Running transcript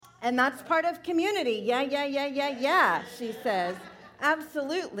And that's part of community. Yeah, she says.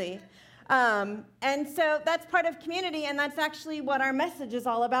 Absolutely. And so that's part of community, and that's actually what our message is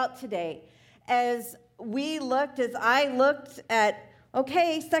all about today. As I looked at,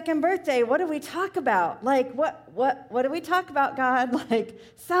 okay, second birthday, what do we talk about? Like, what do we talk about, God? Like,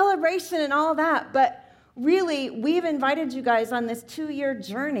 celebration and all that. But really, we've invited you guys on this 2-year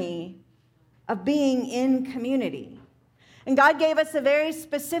journey of being in community. And God gave us a very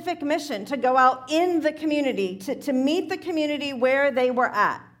specific mission to go out in the community, to meet the community where they were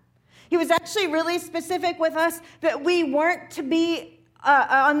at. He was actually really specific with us that we weren't to be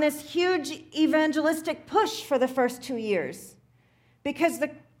on this huge evangelistic push for the first 2 years because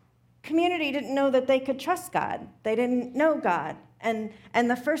the community didn't know that they could trust God. They didn't know God. And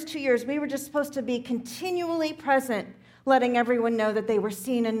the first 2 years, we were just supposed to be continually present, letting everyone know that they were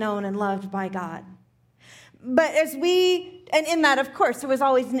seen and known and loved by God. But and in that, of course, it was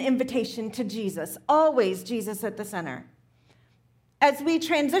always an invitation to Jesus, always Jesus at the center. As we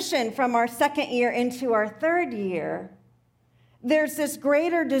transition from our second year into our third year, there's this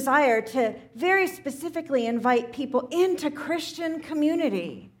greater desire to very specifically invite people into Christian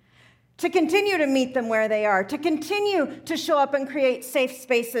community, to continue to meet them where they are, to continue to show up and create safe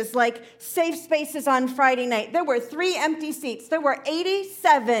spaces, like safe spaces on Friday night. There were 3 empty seats. There were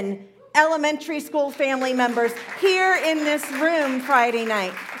 87 elementary school family members here in this room Friday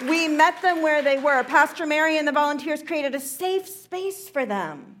night. We met them where they were. Pastor Mary and the volunteers created a safe space for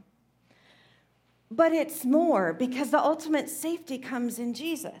them. But it's more, because the ultimate safety comes in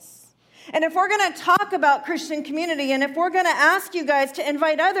Jesus. And if we're going to talk about Christian community, and if we're going to ask you guys to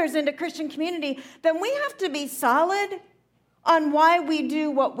invite others into Christian community, then we have to be solid on why we do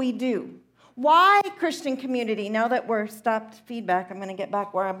what we do. Why Christian community? Now that we're stopped feedback, I'm going to get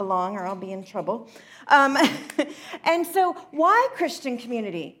back where I belong or I'll be in trouble. And so why Christian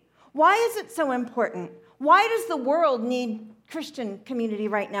community? Why is it so important? Why does the world need Christian community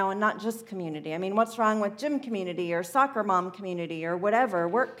right now and not just community? I mean, what's wrong with gym community or soccer mom community or whatever,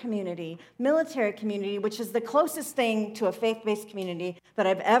 work community, military community, which is the closest thing to a faith-based community that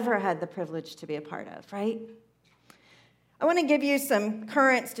I've ever had the privilege to be a part of, right? I want to give you some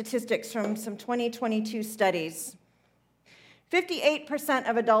current statistics from some 2022 studies. 58%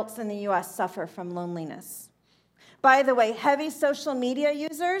 of adults in the U.S. suffer from loneliness. By the way, heavy social media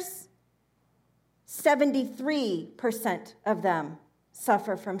users, 73% of them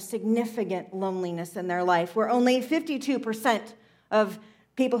suffer from significant loneliness in their life, where only 52% of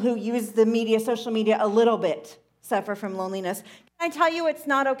people who use the social media a little bit, suffer from loneliness. Can I tell you it's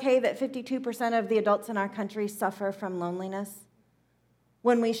not okay that 52% of the adults in our country suffer from loneliness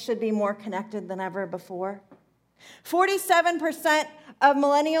when we should be more connected than ever before? 47% of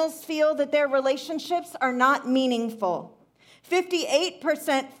millennials feel that their relationships are not meaningful.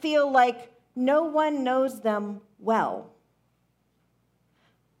 58% feel like no one knows them well.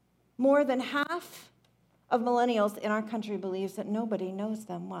 More than half of millennials in our country believes that nobody knows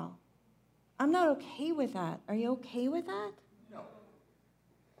them well. I'm not okay with that. Are you okay with that? No.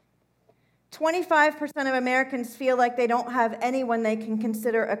 25% of Americans feel like they don't have anyone they can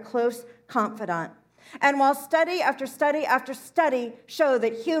consider a close confidant. And while study after study after study show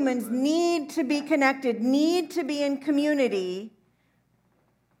that humans need to be connected, need to be in community,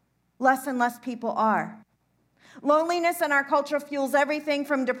 less and less people are. Loneliness in our culture fuels everything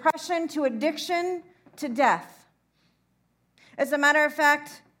from depression to addiction to death. As a matter of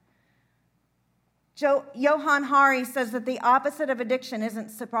fact, Johann Hari says that the opposite of addiction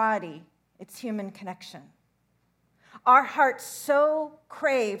isn't sobriety, it's human connection. Our hearts so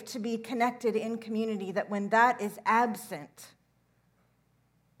crave to be connected in community that when that is absent,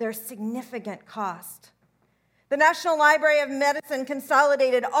 there's significant cost. The National Library of Medicine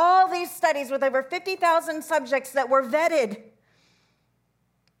consolidated all these studies with over 50,000 subjects that were vetted.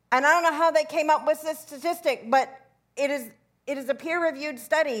 And I don't know how they came up with this statistic, but it is a peer-reviewed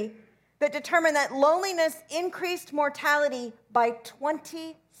study that determined that loneliness increased mortality by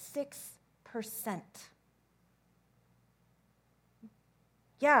 26%.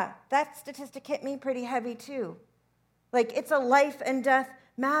 Yeah, that statistic hit me pretty heavy too. Like, it's a life and death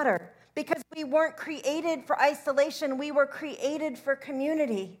matter. Because we weren't created for isolation, we were created for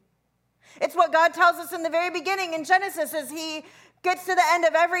community. It's what God tells us in the very beginning in Genesis as he gets to the end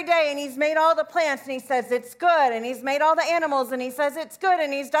of every day and he's made all the plants and he says it's good, and he's made all the animals and he says it's good,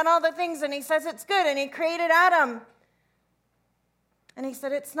 and he's done all the things and he says it's good, and he created Adam. And he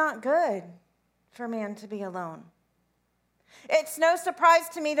said it's not good for man to be alone. It's no surprise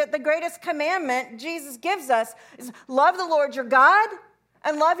to me that the greatest commandment Jesus gives us is love the Lord your God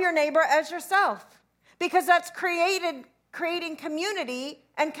and love your neighbor as yourself. Because that's created creating community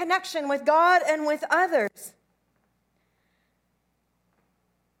and connection with God and with others.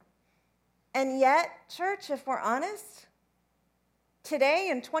 And yet, church, if we're honest, today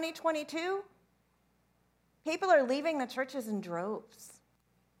in 2022, people are leaving the churches in droves.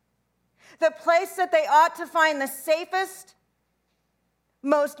 The place that they ought to find the safest,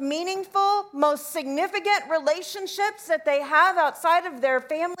 most meaningful, most significant relationships that they have outside of their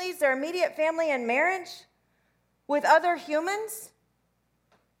families, their immediate family and marriage with other humans,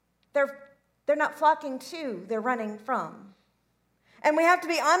 they're not flocking to, they're running from. And we have to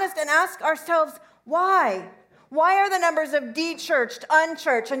be honest and ask ourselves, why? Why are the numbers of de-churched,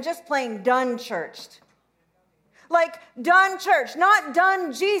 unchurched, and just plain done churched? Like done church, not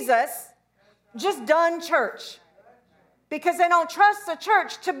done Jesus, just done church. Because they don't trust the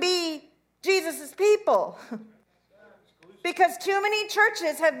church to be Jesus' people. Because too many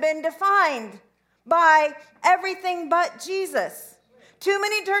churches have been defined by everything but Jesus. Too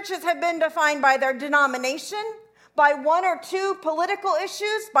many churches have been defined by their denomination, by one or two political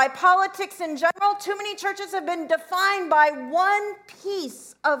issues, by politics in general. Too many churches have been defined by one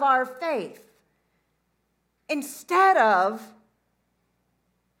piece of our faith instead of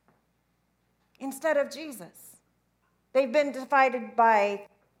Jesus. They've been divided by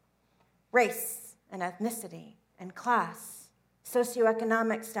race and ethnicity and class,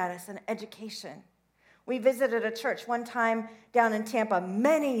 socioeconomic status and education. We visited a church one time down in Tampa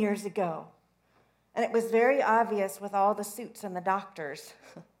many years ago. And it was very obvious with all the suits and the doctors.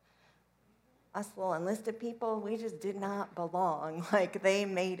 Us little enlisted people, we just did not belong. Like they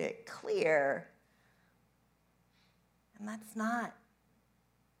made it clear. And that's not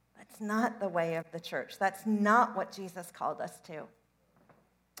the way of the church. That's not what Jesus called us to.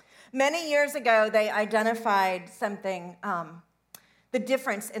 Many years ago, they identified something, the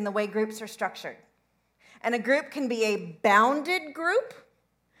difference in the way groups are structured. And a group can be a bounded group,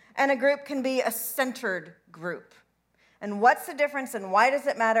 and a group can be a centered group. And what's the difference and why does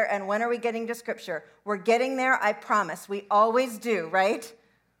it matter and when are we getting to Scripture? We're getting there, I promise. We always do, right?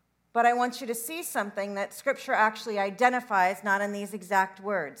 But I want you to see something that Scripture actually identifies, not in these exact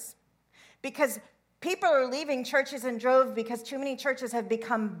words. Because people are leaving churches in droves because too many churches have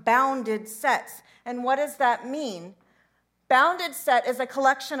become bounded sets. And what does that mean? Bounded set is a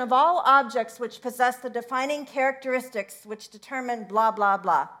collection of all objects which possess the defining characteristics which determine blah, blah,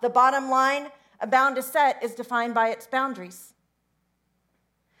 blah. The bottom line, a bounded set is defined by its boundaries.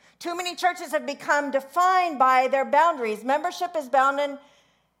 Too many churches have become defined by their boundaries. Membership is bounded,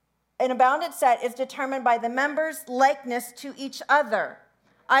 in a bounded set is determined by the members' likeness to each other.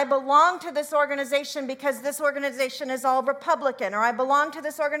 I belong to this organization because this organization is all Republican, or I belong to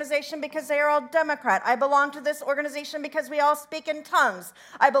this organization because they are all Democrat. I belong to this organization because we all speak in tongues.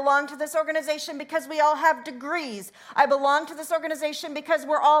 I belong to this organization because we all have degrees. I belong to this organization because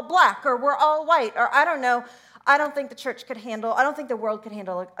we're all black, or we're all white, or I don't know. I don't think the world could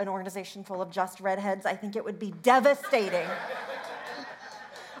handle an organization full of just redheads. I think it would be devastating.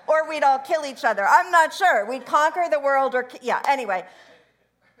 Or we'd all kill each other. I'm not sure. We'd conquer the world anyway.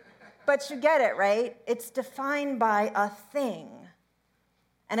 But you get it, right? It's defined by a thing.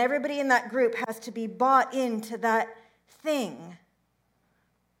 And everybody in that group has to be bought into that thing.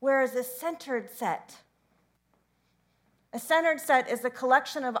 Whereas a centered set is a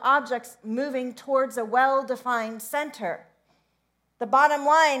collection of objects moving towards a well-defined center. The bottom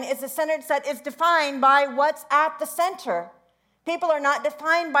line is a centered set is defined by what's at the center. People are not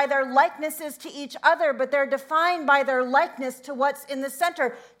defined by their likenesses to each other, but they're defined by their likeness to what's in the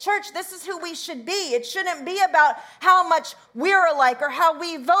center. Church, this is who we should be. It shouldn't be about how much we're alike, or how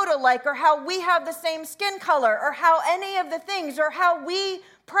we vote alike, or how we have the same skin color, or how any of the things, or how we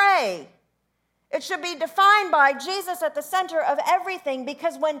pray. It should be defined by Jesus at the center of everything,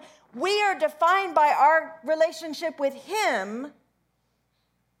 because when we are defined by our relationship with Him,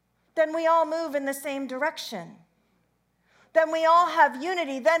 then we all move in the same direction. Then we all have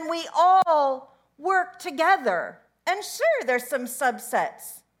unity. Then we all work together. And sure, there's some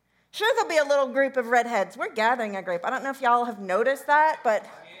subsets. Sure, there'll be a little group of redheads. We're gathering a group. I don't know if y'all have noticed that, but...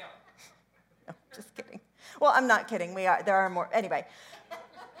 No, just kidding. Well, I'm not kidding. There are more. Anyway.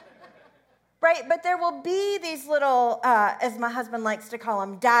 Right, but there will be these little, as my husband likes to call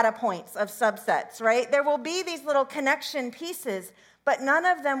them, data points of subsets, right? There will be these little connection pieces, but none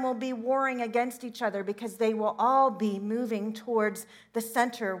of them will be warring against each other because they will all be moving towards the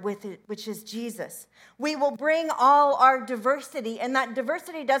center with it, which is Jesus. We will bring all our diversity, and that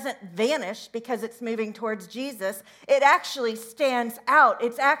diversity doesn't vanish because it's moving towards Jesus. It actually stands out.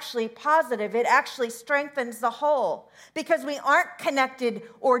 It's actually positive. It actually strengthens the whole because we aren't connected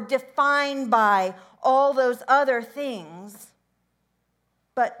or defined by all those other things,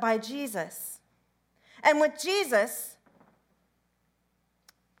 but by Jesus. And with Jesus,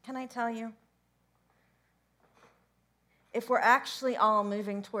 can I tell you, if we're actually all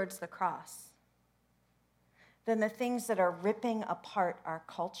moving towards the cross, then the things that are ripping apart our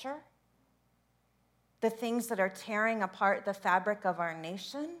culture, the things that are tearing apart the fabric of our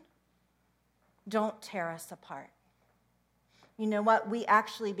nation, don't tear us apart. You know what? We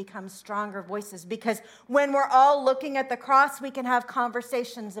actually become stronger voices, because when we're all looking at the cross, we can have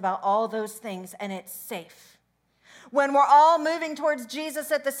conversations about all those things, and it's safe. When we're all moving towards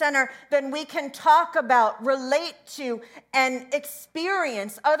Jesus at the center, then we can talk about, relate to, and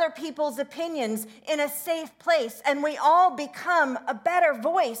experience other people's opinions in a safe place, and we all become a better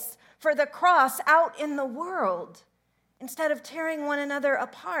voice for the cross out in the world instead of tearing one another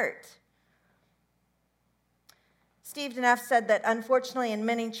apart. Steve Deneff said that, unfortunately, in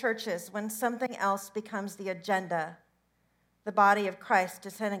many churches, when something else becomes the agenda, the body of Christ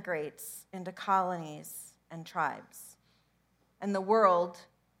disintegrates into colonies and tribes. And the world,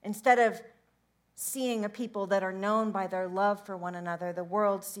 instead of seeing a people that are known by their love for one another, the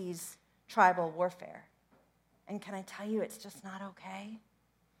world sees tribal warfare. And can I tell you, it's just not okay?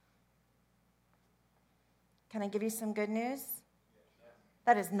 Can I give you some good news?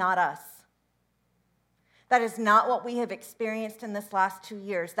 That is not us. That is not what we have experienced in this last 2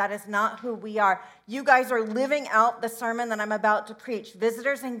 years. That is not who we are. You guys are living out the sermon that I'm about to preach.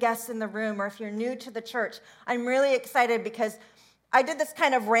 Visitors and guests in the room, or if you're new to the church, I'm really excited because I did this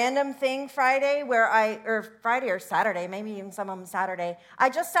kind of random thing Friday or Friday or Saturday, maybe even some of them Saturday. I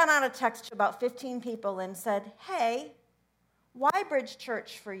just sent out a text to about 15 people and said, hey, why Bridge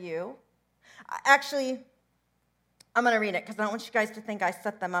Church for you? Actually, I'm going to read it because I don't want you guys to think I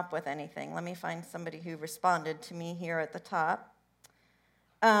set them up with anything. Let me find somebody who responded to me here at the top.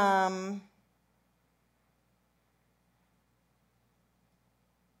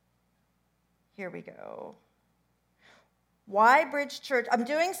 Here we go. Why Bridge Church? I'm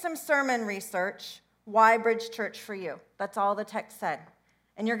doing some sermon research. Why Bridge Church for you? That's all the text said.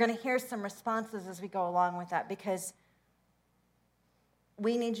 And you're going to hear some responses as we go along with that, because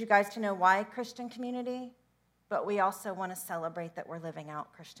we need you guys to know why Christian community, but we also want to celebrate that we're living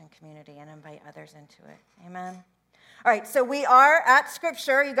out Christian community and invite others into it. Amen? All right, so we are at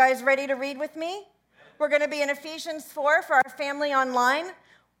Scripture. You guys ready to read with me? We're going to be in Ephesians 4 for our family online.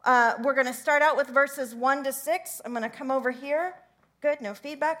 We're going to start out with verses 1 to 6. I'm going to come over here. Good, no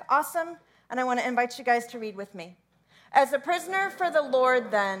feedback. Awesome. And I want to invite you guys to read with me. As a prisoner for the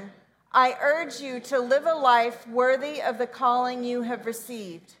Lord, then, I urge you to live a life worthy of the calling you have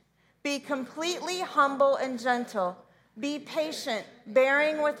received. Be completely humble and gentle. Be patient,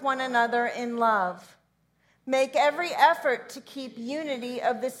 bearing with one another in love. Make every effort to keep unity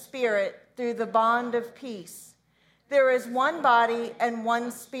of the Spirit through the bond of peace. There is one body and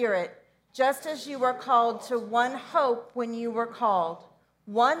one Spirit, just as you were called to one hope when you were called.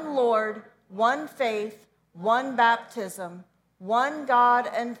 One Lord, one faith, one baptism, one God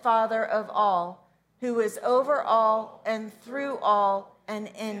and Father of all, who is over all and through all and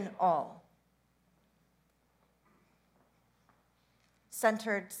in all.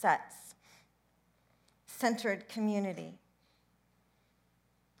 Centered sets. Centered community.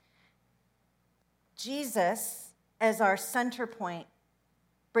 Jesus, as our center point,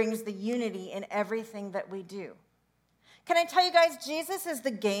 brings the unity in everything that we do. Can I tell you guys, Jesus is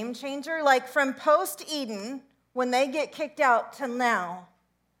the game changer? Like from post-Eden, when they get kicked out, to now,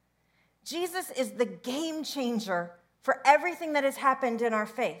 Jesus is the game changer for everything that has happened in our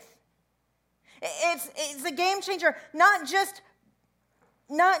faith. It's a game changer, not just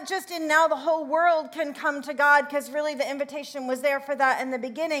in now the whole world can come to God, because really the invitation was there for that in the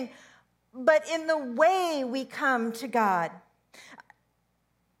beginning, but in the way we come to God.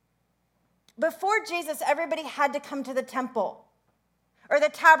 Before Jesus, everybody had to come to the temple or the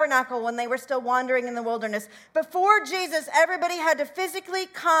tabernacle when they were still wandering in the wilderness. Before Jesus, everybody had to physically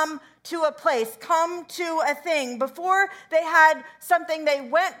come to a place, come to a thing. Before they had something they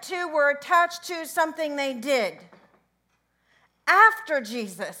went to, were attached to, something they did. After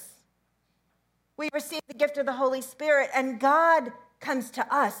Jesus, we receive the gift of the Holy Spirit, and God comes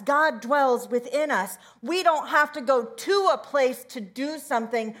to us. God dwells within us. We don't have to go to a place to do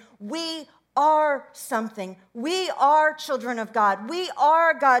something. We are something. We are children of God. We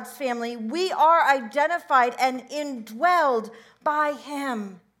are God's family. We are identified and indwelled by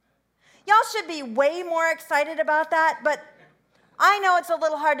Him. Y'all should be way more excited about that, but I know it's a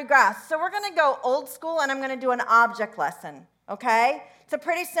little hard to grasp. So we're going to go old school, and I'm going to do an object lesson, okay? It's a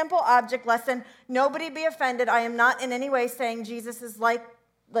pretty simple object lesson. Nobody be offended. I am not in any way saying Jesus is like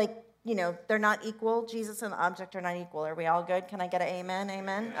they're not equal. Jesus and the object are not equal. Are we all good? Can I get an amen?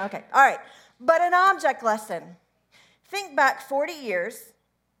 Amen? Okay. All right. But an object lesson. Think back 40 years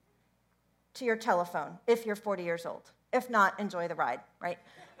to your telephone, if you're 40 years old. If not, enjoy the ride, right?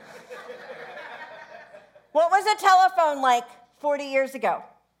 What was a telephone like 40 years ago?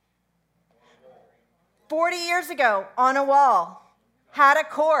 40 years ago, on a wall, had a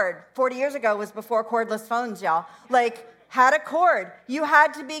cord. 40 years ago was before cordless phones, y'all. Had a cord. You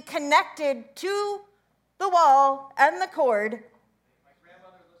had to be connected to the wall and the cord. My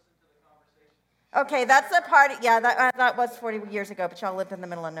grandmother listened to the conversation. Okay, that's a party. Yeah, that was 40 years ago, but y'all lived in the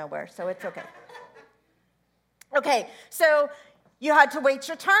middle of nowhere, so it's okay. Okay, so you had to wait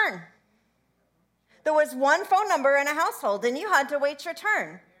your turn. There was one phone number in a household, and you had to wait your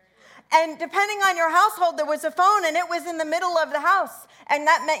turn. And depending on your household, there was a phone, and it was in the middle of the house. And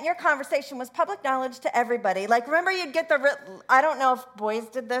that meant your conversation was public knowledge to everybody. Remember you'd get I don't know if boys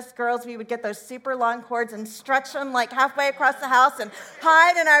did this, girls, we would get those super long cords and stretch them halfway across the house and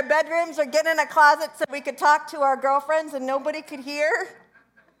hide in our bedrooms or get in a closet so we could talk to our girlfriends and nobody could hear.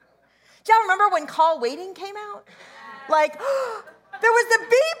 Do y'all remember when call waiting came out? There was a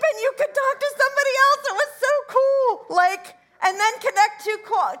beep and you could talk to somebody else. It was so cool. And then connect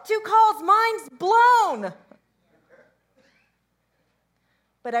two calls. Mine's blown.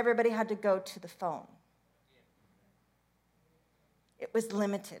 But everybody had to go to the phone. It was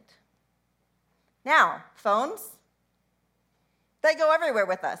limited. Now, phones, they go everywhere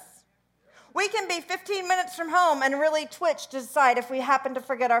with us. We can be 15 minutes from home and really twitch to decide if we happen to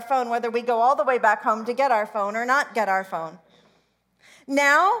forget our phone, whether we go all the way back home to get our phone or not get our phone.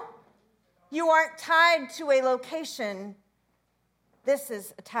 Now, you aren't tied to a location. This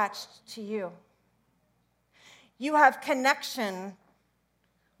is attached to you. You have connection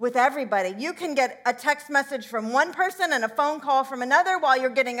with everybody. You can get a text message from one person and a phone call from another while you're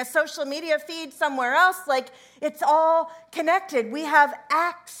getting a social media feed somewhere else. It's all connected. We have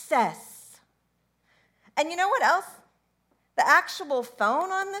access. And you know what else? The actual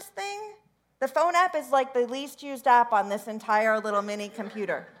phone on this thing, the phone app is the least used app on this entire little mini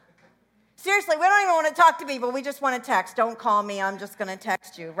computer. Seriously, we don't even want to talk to people. We just want to text. Don't call me. I'm just going to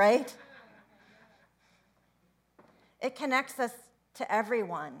text you, right? It connects us to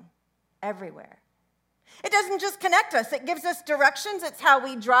everyone, everywhere. It doesn't just connect us. It gives us directions. It's how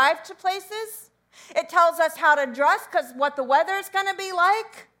we drive to places. It tells us how to dress because what the weather is going to be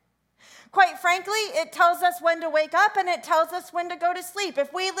like. Quite frankly, it tells us when to wake up and it tells us when to go to sleep.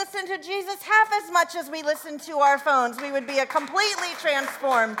 If we listen to Jesus half as much as we listen to our phones, we would be a completely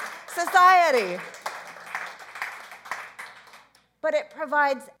transformed society. But it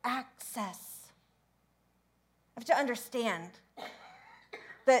provides access. I have to understand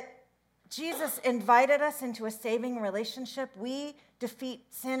that Jesus invited us into a saving relationship. We defeat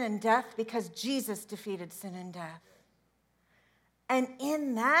sin and death because Jesus defeated sin and death. And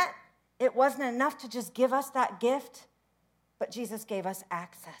in that, it wasn't enough to just give us that gift, but Jesus gave us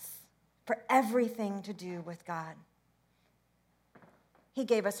access for everything to do with God. He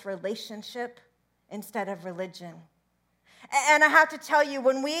gave us relationship instead of religion. And I have to tell you,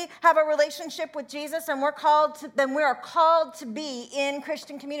 when we have a relationship with Jesus and we are called to be in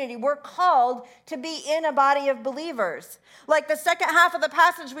Christian community. We're called to be in a body of believers. The second half of the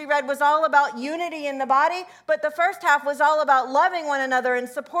passage we read was all about unity in the body, but the first half was all about loving one another and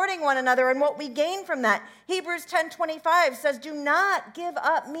supporting one another and what we gain from that. Hebrews 10:25 says, "Do not give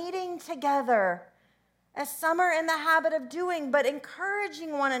up meeting together, as some are in the habit of doing, but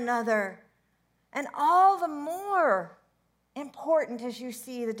encouraging one another, and all the more important as you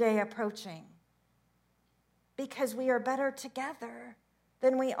see the day approaching, because we are better together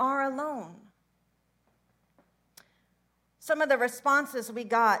than we are alone." Some of the responses we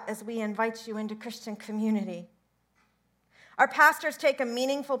got as we invite you into Christian community. Our pastors take a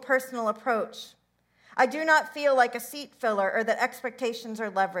meaningful personal approach. I do not feel like a seat filler or that expectations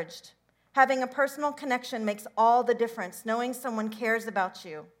are leveraged. Having a personal connection makes all the difference, knowing someone cares about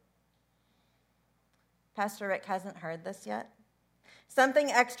you. Pastor Rick hasn't heard this yet.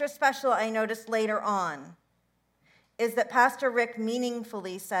 Something extra special I noticed later on is that Pastor Rick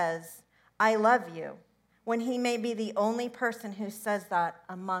meaningfully says, "I love you," when he may be the only person who says that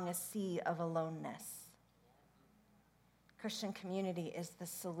among a sea of aloneness. Christian community is the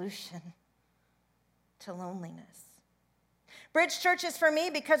solution to loneliness. Bridge Church is for me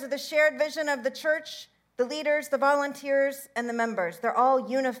because of the shared vision of the church, the leaders, the volunteers, and the members. They're all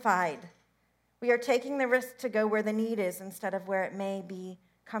unified. We are taking the risk to go where the need is instead of where it may be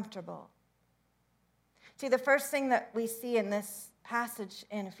comfortable. See, the first thing that we see in this passage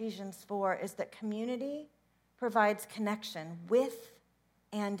in Ephesians 4 is that community provides connection with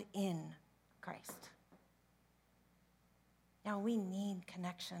and in Christ. Now, we need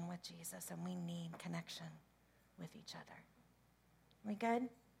connection with Jesus, and we need connection with each other. We good?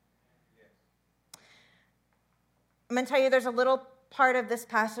 I'm going to tell you there's a little part of this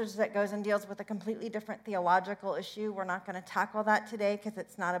passage that goes and deals with a completely different theological issue. We're not going to tackle that today because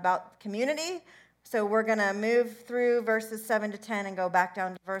it's not about community. So we're going to move through verses 7 to 10 and go back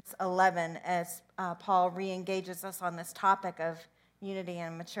down to verse 11 as Paul re-engages us on this topic of unity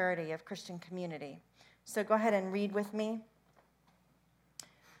and maturity of Christian community. So go ahead and read with me.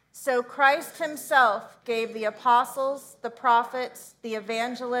 So Christ himself gave the apostles, the prophets, the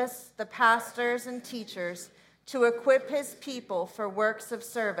evangelists, the pastors, and teachers to equip his people for works of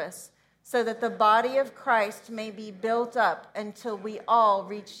service, so that the body of Christ may be built up until we all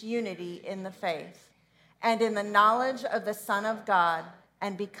reach unity in the faith and in the knowledge of the Son of God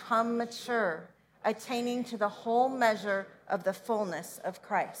and become mature, attaining to the whole measure of the fullness of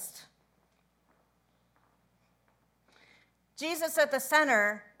Christ. Jesus at the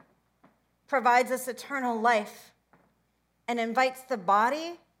center provides us eternal life and invites the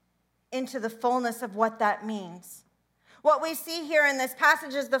body into the fullness of what that means. What we see here in this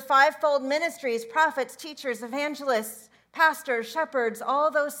passage is the fivefold ministries: prophets, teachers, evangelists, pastors, shepherds, all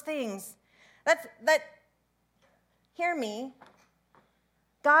those things. Hear me.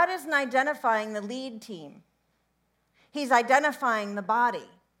 God isn't identifying the lead team. He's identifying the body.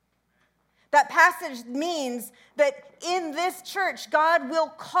 That passage means that in this church, God will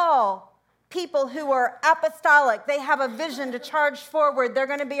call people who are apostolic. They have a vision to charge forward. They're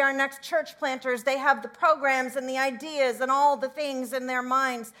going to be our next church planters. They have the programs and the ideas and all the things in their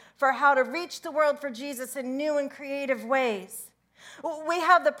minds for how to reach the world for Jesus in new and creative ways. We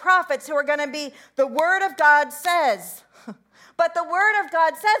have the prophets who are going to be, the word of God says. But the word of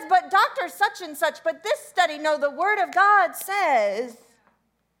God says, but Dr. such and such, but this study, no, the word of God says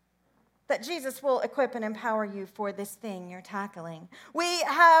that Jesus will equip and empower you for this thing you're tackling. We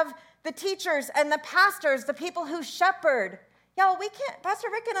have the teachers and the pastors, the people who shepherd. Y'all, Pastor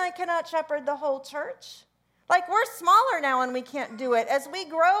Rick and I cannot shepherd the whole church. Like, we're smaller now and we can't do it. As we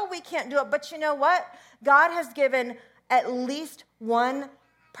grow, we can't do it. But you know what? God has given at least one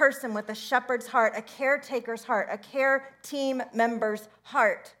person with a shepherd's heart, a caretaker's heart, a care team member's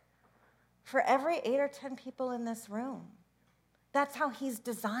heart for every 8 or 10 people in this room. That's how he's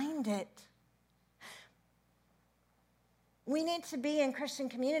designed it. We need to be in Christian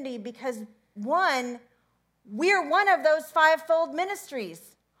community because, one, we're one of those fivefold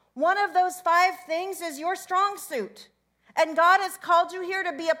ministries. One of those 5 things is your strong suit. And God has called you here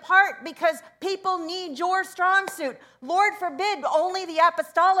to be a part because people need your strong suit. Lord forbid only the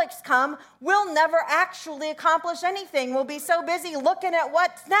apostolics come. We'll never actually accomplish anything. We'll be so busy looking at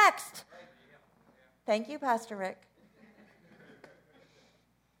what's next. Thank you, Pastor Rick.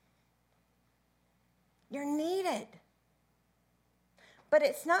 You're needed. But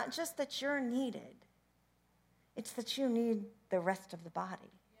it's not just that you're needed. It's that you need the rest of the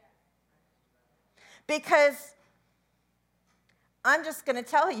body. Because I'm just going to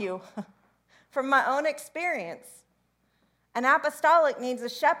tell you, from my own experience, an apostolic needs a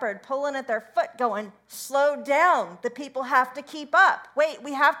shepherd pulling at their foot going, slow down. The people have to keep up. Wait,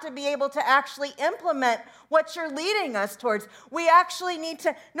 we have to be able to actually implement what you're leading us towards. We actually need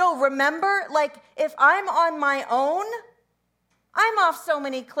to, remember, like, if I'm on my own, I'm off so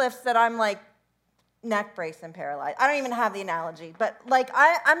many cliffs that I'm like neck brace and paralyzed. I don't even have the analogy, but like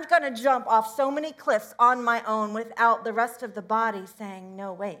I'm going to jump off so many cliffs on my own without the rest of the body saying,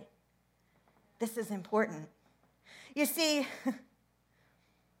 no, wait, this is important. You see,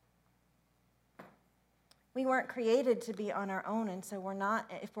 we weren't created to be on our own, and so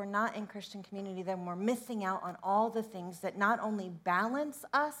if we're not in Christian community, then we're missing out on all the things that not only balance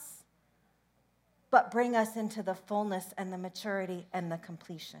us, but bring us into the fullness and the maturity and the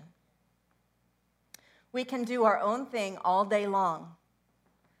completion. We can do our own thing all day long,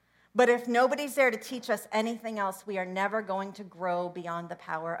 but if nobody's there to teach us anything else, we are never going to grow beyond the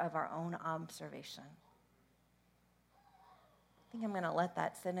power of our own observation. I think I'm going to let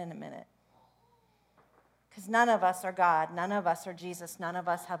that sit in a minute. Because none of us are God, none of us are Jesus, none of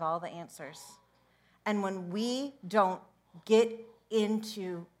us have all the answers. And when we don't get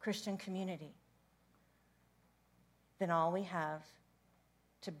into Christian community, then all we have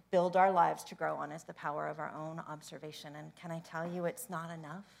to build our lives to grow on is the power of our own observation. And can I tell you, it's not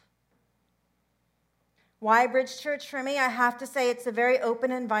enough? Why Bridge Church for me? I have to say it's a very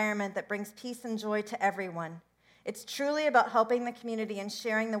open environment that brings peace and joy to everyone. It's truly about helping the community and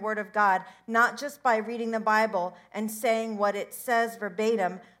sharing the Word of God, not just by reading the Bible and saying what it says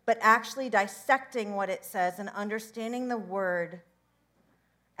verbatim, but actually dissecting what it says and understanding the Word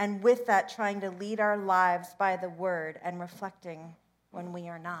And with that, trying to lead our lives by the word and reflecting when we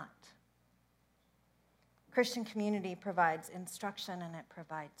are not. Christian community provides instruction and it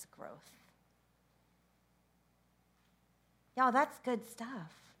provides growth. Y'all, that's good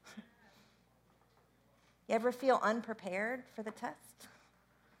stuff. You ever feel unprepared for the test?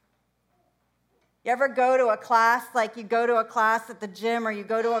 You ever go to a class, like you go to a class at the gym or you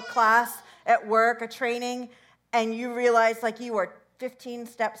go to a class at work, a training, and you realize like you are 15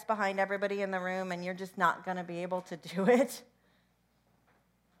 steps behind everybody in the room and you're just not going to be able to do it?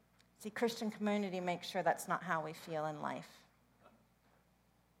 See, Christian community makes sure that's not how we feel in life.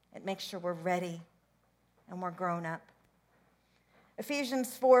 It makes sure we're ready and we're grown up.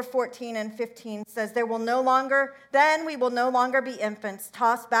 Ephesians 4:14 and 15 says, then we will no longer be infants,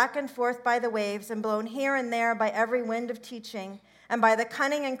 tossed back and forth by the waves and blown here and there by every wind of teaching and by the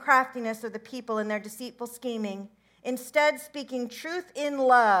cunning and craftiness of the people in their deceitful scheming. Instead, speaking truth in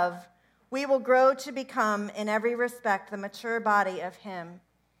love, we will grow to become, in every respect, the mature body of him,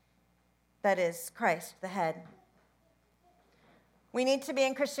 that is Christ, the head. We need to be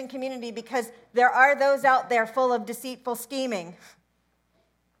in Christian community because there are those out there full of deceitful scheming.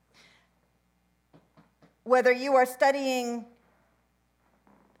 Whether you are studying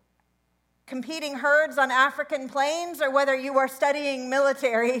competing herds on African plains or whether you are studying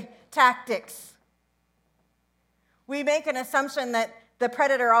military tactics, we make an assumption that the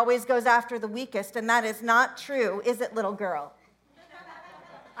predator always goes after the weakest, and that is not true, is it, little girl?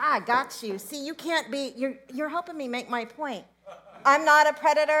 I got you. See, you can't be, you're helping me make my point. I'm not a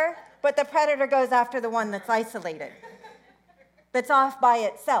predator, but the predator goes after the one that's isolated, that's off by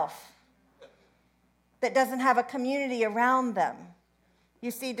itself, that doesn't have a community around them. You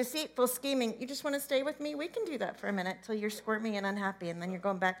see, deceitful scheming, you just want to stay with me? We can do that for a minute till you're squirmy and unhappy, and then you're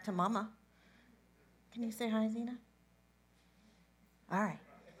going back to mama. Can you say hi, Zena? All right.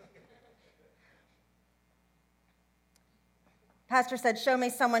 Pastor said, show me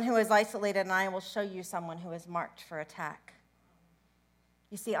someone who is isolated, and I will show you someone who is marked for attack.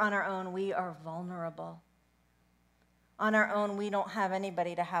 You see, on our own, we are vulnerable. On our own, we don't have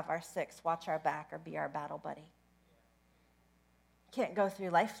anybody to have our six, watch our back, or be our battle buddy. Can't go through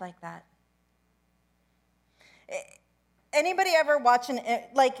life like that. Anybody ever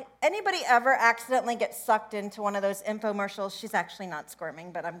anybody ever accidentally get sucked into one of those infomercials? She's actually not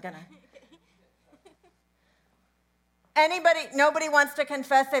squirming, but I'm going to. Nobody wants to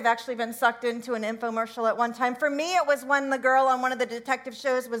confess they've actually been sucked into an infomercial at one time. For me, it was when the girl on one of the detective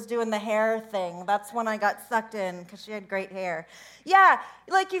shows was doing the hair thing. That's when I got sucked in because she had great hair. Yeah,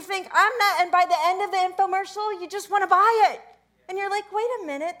 like you think, I'm not, and by the end of the infomercial, you just want to buy it. And you're like, wait a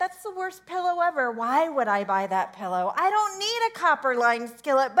minute, that's the worst pillow ever. Why would I buy that pillow? I don't need a copper-lined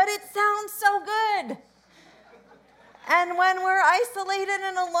skillet, but it sounds so good. And when we're isolated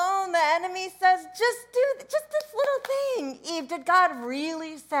and alone, the enemy says, just this little thing. Eve, did God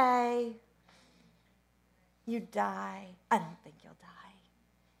really say you die? I don't think you'll die.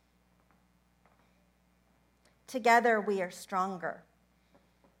 Together we are stronger.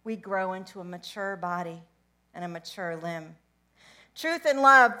 We grow into a mature body and a mature limb. Truth and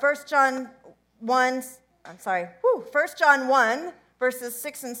love, 1 John 1, verses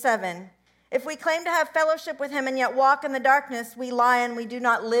 6 and 7. If we claim to have fellowship with him and yet walk in the darkness, we lie and we do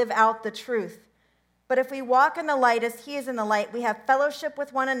not live out the truth. But if we walk in the light as he is in the light, we have fellowship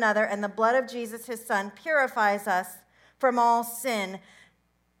with one another, and the blood of Jesus, his son, purifies us from all sin.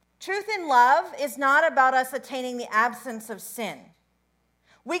 Truth and love is not about us attaining the absence of sin.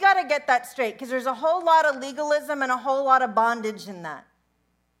 We got to get that straight because there's a whole lot of legalism and a whole lot of bondage in that.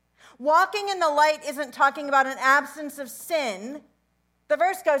 Walking in the light isn't talking about an absence of sin. The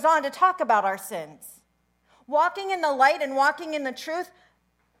verse goes on to talk about our sins. Walking in the light and walking in the truth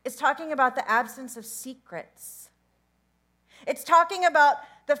is talking about the absence of secrets. It's talking about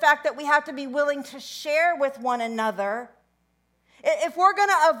the fact that we have to be willing to share with one another. If we're going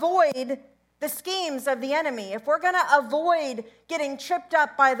to avoid the schemes of the enemy, if we're going to avoid getting tripped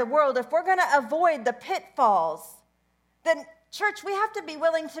up by the world, if we're going to avoid the pitfalls, then church, we have to be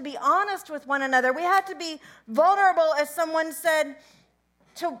willing to be honest with one another. We have to be vulnerable, as someone said,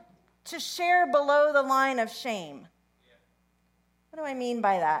 to share below the line of shame. What do I mean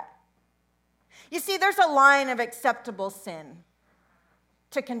by that? You see, there's a line of acceptable sin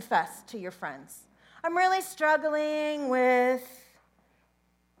to confess to your friends. I'm really struggling with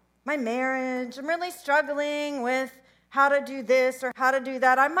my marriage. I'm really struggling with how to do this or how to do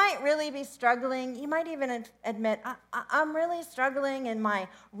that. I might really be struggling. You might even admit, I'm really struggling in my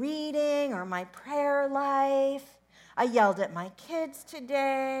reading or my prayer life. I yelled at my kids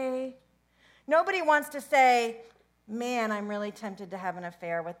today. Nobody wants to say, man, I'm really tempted to have an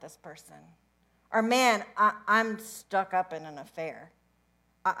affair with this person. Or man, I'm stuck up in an affair.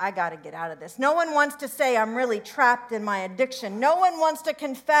 I got to get out of this. No one wants to say I'm really trapped in my addiction. No one wants to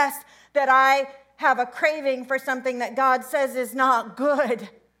confess that I have a craving for something that God says is not good.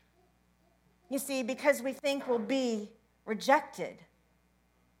 You see, because we think we'll be rejected.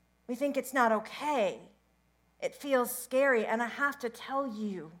 We think it's not okay. It feels scary. And I have to tell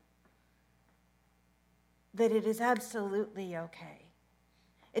you that it is absolutely okay.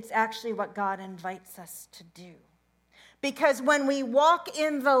 It's actually what God invites us to do. Because when we walk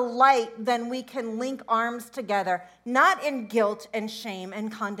in the light, then we can link arms together, not in guilt and shame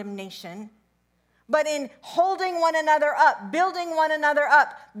and condemnation, but in holding one another up, building one another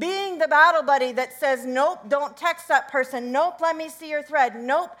up, being the battle buddy that says, nope, don't text that person. Nope, let me see your thread.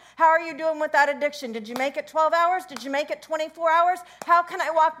 Nope, how are you doing with that addiction? Did you make it 12 hours? Did you make it 24 hours? How can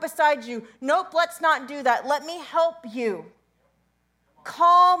I walk beside you? Nope, let's not do that. Let me help you.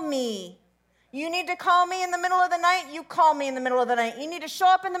 Call me. You need to call me in the middle of the night, you call me in the middle of the night. You need to show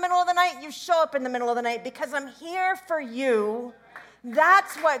up in the middle of the night, you show up in the middle of the night, because I'm here for you.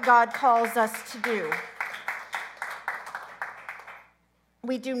 That's what God calls us to do.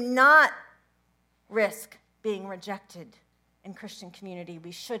 We do not risk being rejected in Christian community.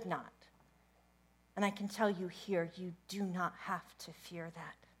 We should not. And I can tell you here, you do not have to fear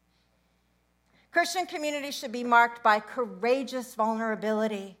that. Christian community should be marked by courageous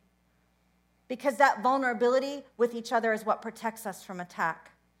vulnerability, because that vulnerability with each other is what protects us from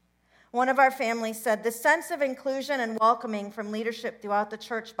attack. One of our families said, the sense of inclusion and welcoming from leadership throughout the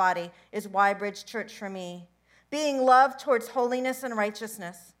church body is Y-Bridge Church for me. Being loved towards holiness and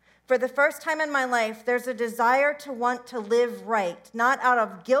righteousness. For the first time in my life, there's a desire to want to live right, not out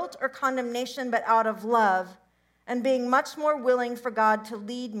of guilt or condemnation, but out of love, and being much more willing for God to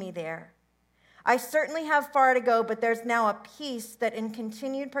lead me there. I certainly have far to go, but there's now a peace that in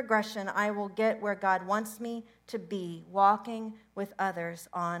continued progression, I will get where God wants me to be, walking with others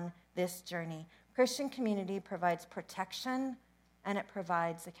on this journey. Christian community provides protection and it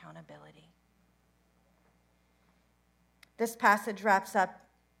provides accountability. This passage wraps up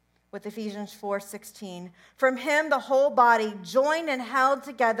with Ephesians 4:16. From him, the whole body, joined and held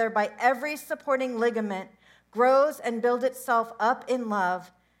together by every supporting ligament, grows and builds itself up in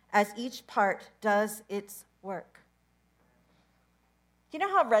love as each part does its work. Do you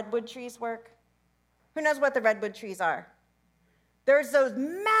know how redwood trees work? Who knows what the redwood trees are? There's those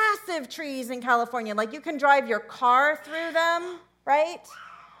massive trees in California, like you can drive your car through them, right?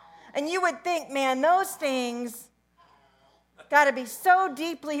 And you would think, man, those things got to be so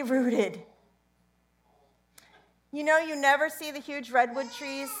deeply rooted. You know, you never see the huge redwood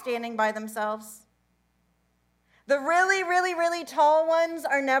trees standing by themselves. The really, really, really tall ones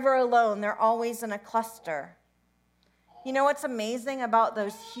are never alone. They're always in a cluster. You know what's amazing about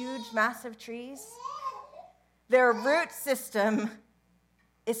those huge, massive trees? Their root system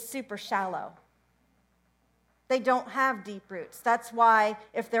is super shallow. They don't have deep roots. That's why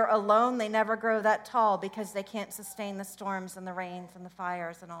if they're alone, they never grow that tall, because they can't sustain the storms and the rains and the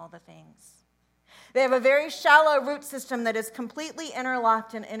fires and all the things. They have a very shallow root system that is completely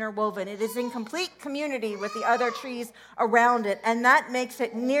interlocked and interwoven. It is in complete community with the other trees around it, and that makes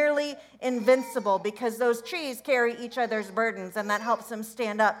it nearly invincible, because those trees carry each other's burdens, and that helps them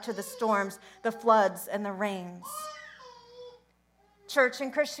stand up to the storms, the floods, and the rains. Church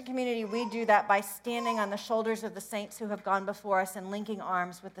and Christian community, we do that by standing on the shoulders of the saints who have gone before us and linking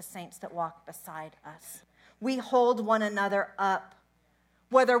arms with the saints that walk beside us. We hold one another up.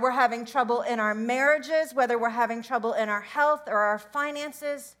 Whether we're having trouble in our marriages, whether we're having trouble in our health or our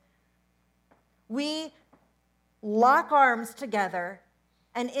finances, we lock arms together,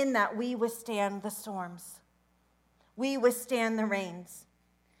 and in that we withstand the storms. We withstand the rains.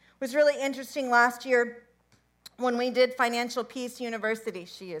 It was really interesting last year when we did Financial Peace University.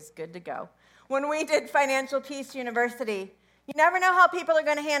 She is good to go. When we did Financial Peace University, you never know how people are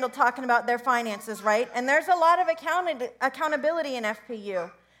going to handle talking about their finances, right? And there's a lot of accountability in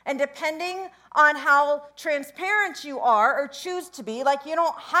FPU. And depending on how transparent you are or choose to be, like you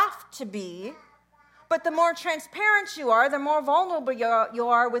don't have to be, but the more transparent you are, the more vulnerable you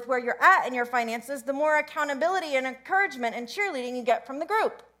are with where you're at in your finances, the more accountability and encouragement and cheerleading you get from the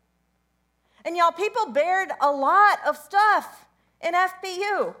group. And y'all, people bared a lot of stuff in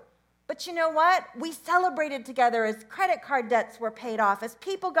FPU. But you know what? We celebrated together as credit card debts were paid off, as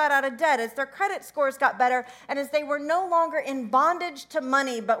people got out of debt, as their credit scores got better, and as they were no longer in bondage to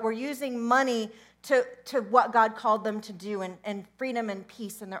money, but were using money to what God called them to do, and freedom and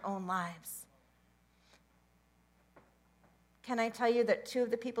peace in their own lives. Can I tell you that 2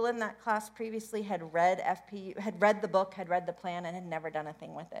 of the people in that class previously had read FPU, had read the book, had read the plan, and had never done a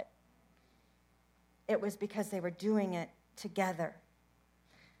thing with it? It was because they were doing it together.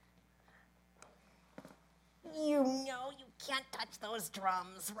 You know you can't touch those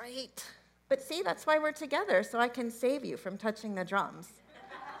drums, right? But see, that's why we're together, so I can save you from touching the drums.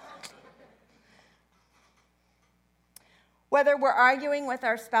 Whether we're arguing with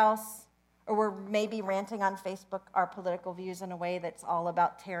our spouse or we're maybe ranting on Facebook our political views in a way that's all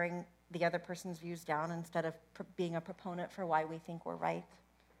about tearing the other person's views down instead of being a proponent for why we think we're right.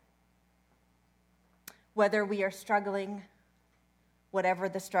 Whether we are struggling, whatever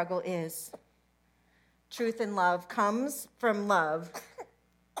the struggle is, truth and love comes from love.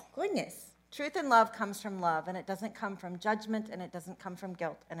 Goodness. Truth and love comes from love, and it doesn't come from judgment, and it doesn't come from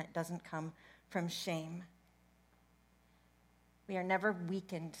guilt, and it doesn't come from shame. We are never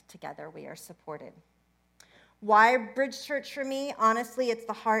weakened together. We are supported. Why Bridge Church for me? Honestly, it's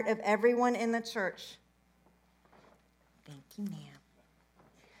the heart of everyone in the church. Thank you, ma'am.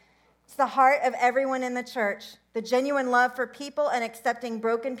 It's the heart of everyone in the church. The genuine love for people and accepting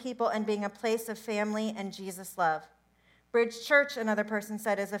broken people and being a place of family and Jesus love. Bridge Church, another person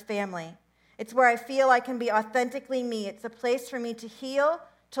said, is a family. It's where I feel I can be authentically me. It's a place for me to heal,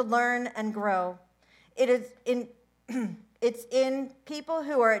 to learn, and grow. It's in people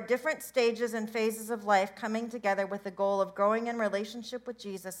who are at different stages and phases of life coming together with the goal of growing in relationship with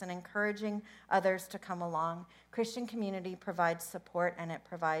Jesus and encouraging others to come along. Christian community provides support and it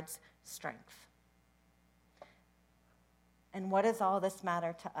provides strength. And what does all this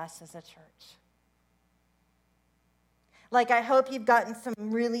matter to us as a church? I hope you've gotten some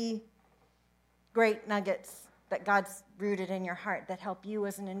really great nuggets that God's rooted in your heart that help you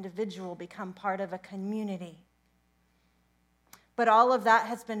as an individual become part of a community. But all of that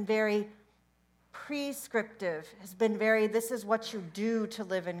has been very prescriptive, has been very, this is what you do to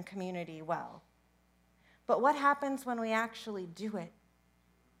live in community well. But what happens when we actually do it?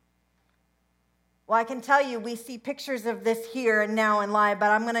 Well, I can tell you, we see pictures of this here and now and live, but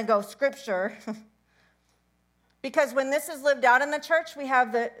I'm going to go scripture. Because when this is lived out in the church, we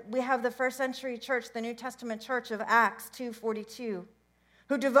have the first century church, the New Testament church of Acts 2:42,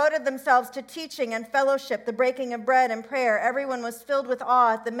 who devoted themselves to teaching and fellowship, the breaking of bread and prayer. Everyone was filled with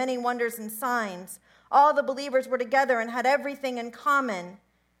awe at the many wonders and signs. All the believers were together and had everything in common.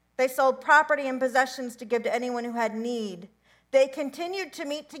 They sold property and possessions to give to anyone who had need. They continued to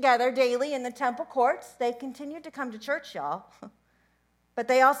meet together daily in the temple courts. They continued to come to church, y'all. But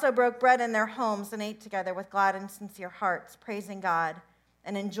they also broke bread in their homes and ate together with glad and sincere hearts, praising God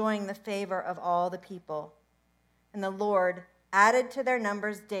and enjoying the favor of all the people. And the Lord added to their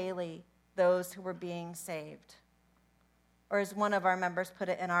numbers daily those who were being saved. Or as one of our members put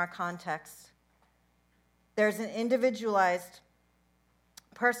it in our context, there's an individualized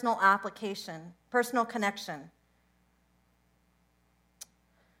personal application, personal connection,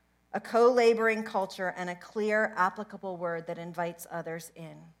 a co-laboring culture, and a clear, applicable word that invites others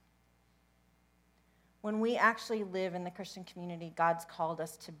in. When we actually live in the Christian community God's called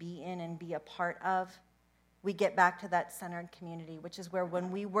us to be in and be a part of, we get back to that centered community, which is where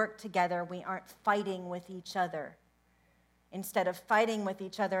when we work together, we aren't fighting with each other. Instead of fighting with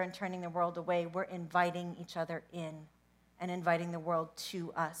each other and turning the world away, we're inviting each other in and inviting the world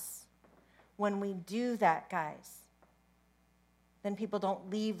to us. When we do that, guys, then people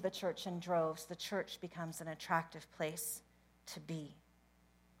don't leave the church in droves. The church becomes an attractive place to be.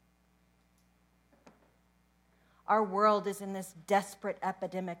 Our world is in this desperate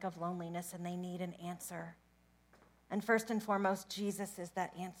epidemic of loneliness, and they need an answer. And first and foremost, Jesus is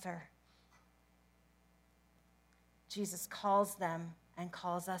that answer. Jesus calls them and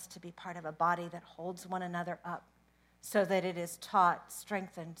calls us to be part of a body that holds one another up so that it is taught,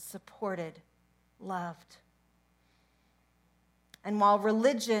 strengthened, supported, loved. And while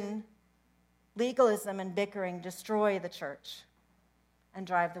religion, legalism, and bickering destroy the church and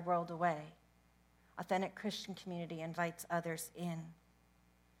drive the world away, authentic Christian community invites others in.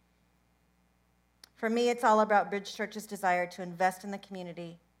 For me, it's all about Bridge Church's desire to invest in the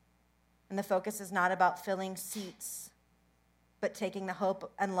community, and the focus is not about filling seats, but taking the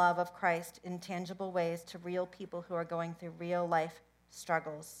hope and love of Christ in tangible ways to real people who are going through real life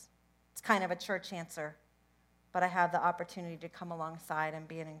struggles. It's kind of a church answer, but I have the opportunity to come alongside and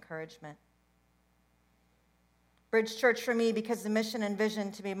be an encouragement. Bridge Church for me, because the mission and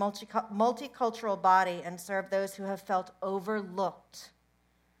vision to be a multicultural body and serve those who have felt overlooked,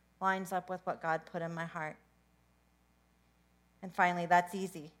 lines up with what God put in my heart. And finally, that's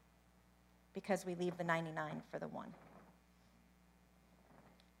easy, because we leave the 99 for the one.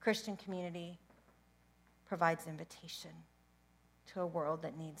 Christian community provides invitation. to a world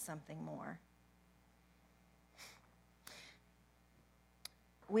that needs something more.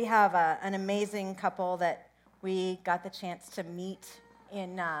 We have an amazing couple that we got the chance to meet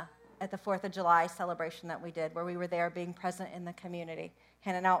at the 4th of July celebration that we did, where we were there being present in the community,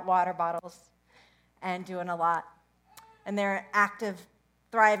 handing out water bottles and doing a lot. And they're an active,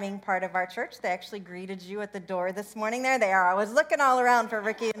 thriving part of our church. They actually greeted you at the door this morning. There they are. I was looking all around for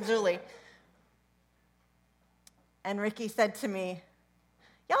Ricky and Julie. And Ricky said to me,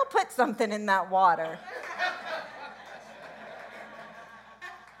 "Y'all put something in that water."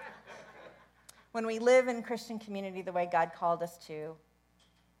 When we live in Christian community the way God called us to,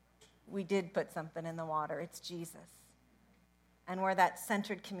 we did put something in the water. It's Jesus. And we're that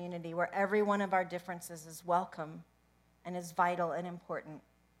centered community where every one of our differences is welcome and is vital and important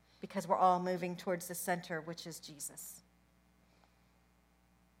because we're all moving towards the center, which is Jesus.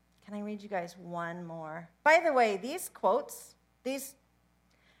 Can I read you guys one more? By the way, these quotes, these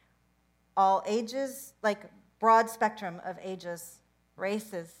all ages, like broad spectrum of ages,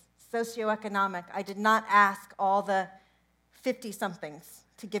 races, socioeconomic. I did not ask all the 50-somethings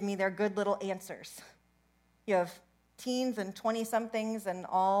to give me their good little answers. You have teens and 20-somethings and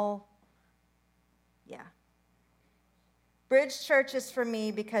all, yeah. Bridge Church is for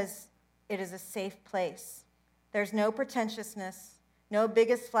me because it is a safe place. There's no pretentiousness, no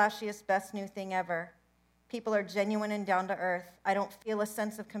biggest, flashiest, best new thing ever. People are genuine and down to earth. I don't feel a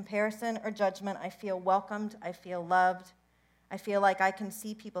sense of comparison or judgment. I feel welcomed. I feel loved. I feel like I can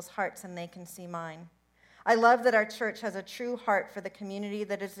see people's hearts and they can see mine. I love that our church has a true heart for the community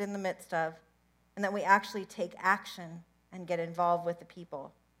that it's in the midst of, and that we actually take action and get involved with the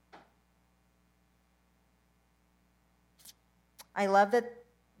people. I love that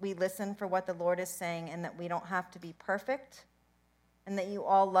we listen for what the Lord is saying and that we don't have to be perfect, and that you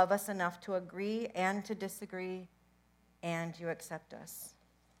all love us enough to agree and to disagree, and you accept us.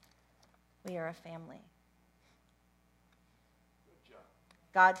 We are a family.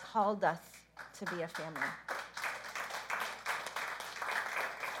 God called us to be a family.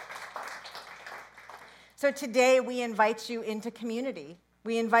 So today we invite you into community.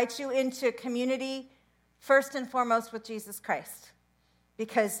 We invite you into community first and foremost with Jesus Christ,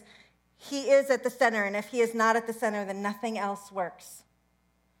 because he is at the center, and if he is not at the center, then nothing else works.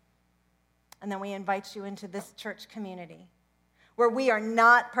 And then we invite you into this church community, where we are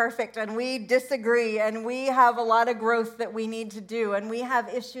not perfect and we disagree and we have a lot of growth that we need to do and we have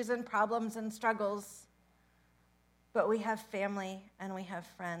issues and problems and struggles, but we have family and we have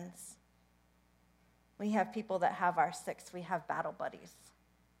friends. We have people that have our six. We have battle buddies.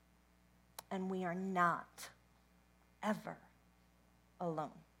 And we are not ever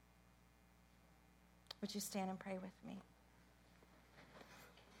alone. Would you stand and pray with me?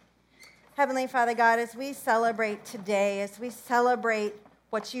 Heavenly Father God, as we celebrate today, as we celebrate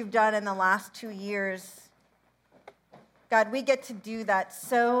what you've done in the last 2 years, God, we get to do that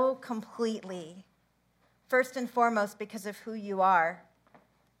so completely. First and foremost, because of who you are.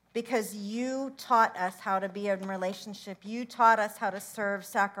 Because you taught us how to be in relationship. You taught us how to serve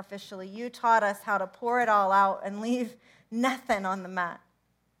sacrificially. You taught us how to pour it all out and leave nothing on the mat.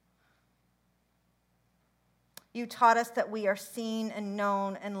 You taught us that we are seen and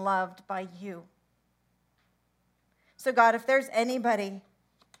known and loved by you. So God, if there's anybody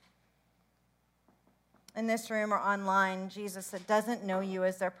in this room or online, Jesus, that doesn't know you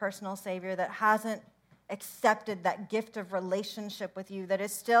as their personal Savior, that hasn't accepted that gift of relationship with you, that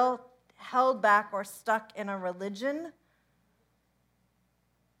is still held back or stuck in a religion,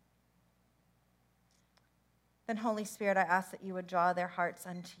 then Holy Spirit, I ask that you would draw their hearts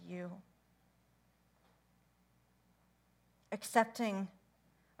unto you. Accepting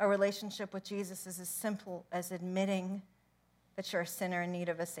a relationship with Jesus is as simple as admitting that you're a sinner in need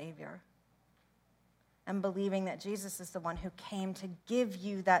of a Savior, and believing that Jesus is the one who came to give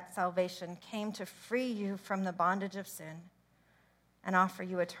you that salvation, came to free you from the bondage of sin and offer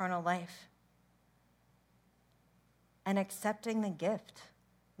you eternal life. And accepting the gift,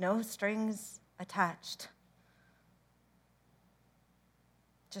 no strings attached.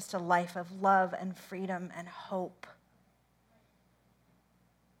 Just a life of love and freedom and hope.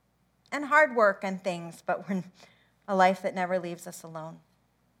 And hard work and things, but we're a life that never leaves us alone.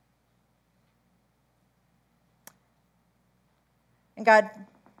 And God,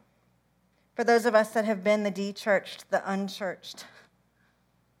 for those of us that have been the de-churched, the unchurched,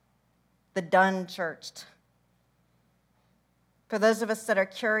 the done-churched, for those of us that are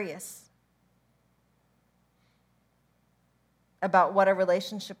curious about what a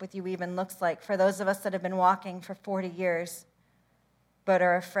relationship with you even looks like, for those of us that have been walking for 40 years, but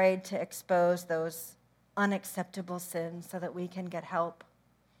are afraid to expose those unacceptable sin so that we can get help.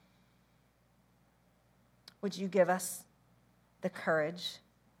 Would you give us the courage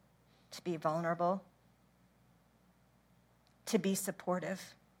to be vulnerable, to be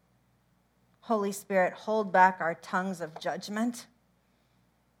supportive? Holy Spirit, hold back our tongues of judgment.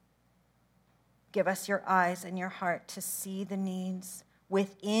 Give us your eyes and your heart to see the needs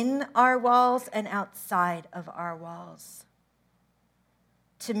within our walls and outside of our walls,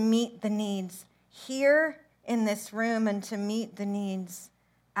 to meet the needs here in this room and to meet the needs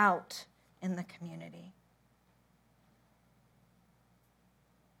out in the community.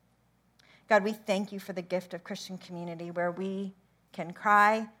 God, we thank you for the gift of Christian community where we can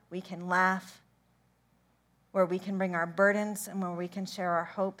cry, we can laugh, where we can bring our burdens and where we can share our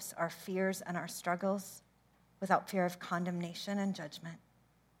hopes, our fears, and our struggles without fear of condemnation and judgment.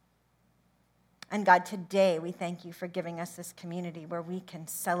 And God, today we thank you for giving us this community where we can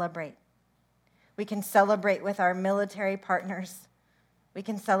celebrate. We can celebrate with our military partners. We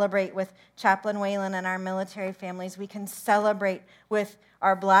can celebrate with Chaplain Whalen and our military families. We can celebrate with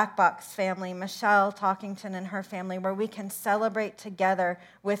our Black Box family, Michelle Talkington and her family, where we can celebrate together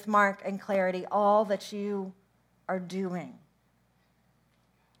with Mark and Clarity all that you are doing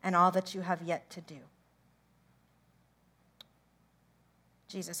and all that you have yet to do.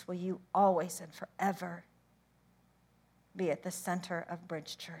 Jesus, will you always and forever be at the center of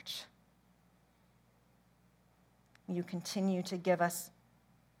Bridge Church? You continue to give us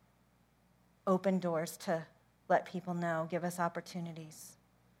open doors to let people know, give us opportunities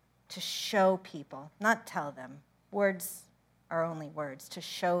to show people, not tell them. Words are only words, to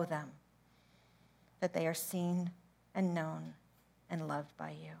show them that they are seen and known and loved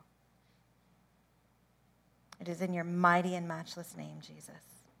by you. It is in your mighty and matchless name, Jesus.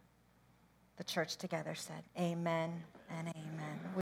 The church together said, amen and amen.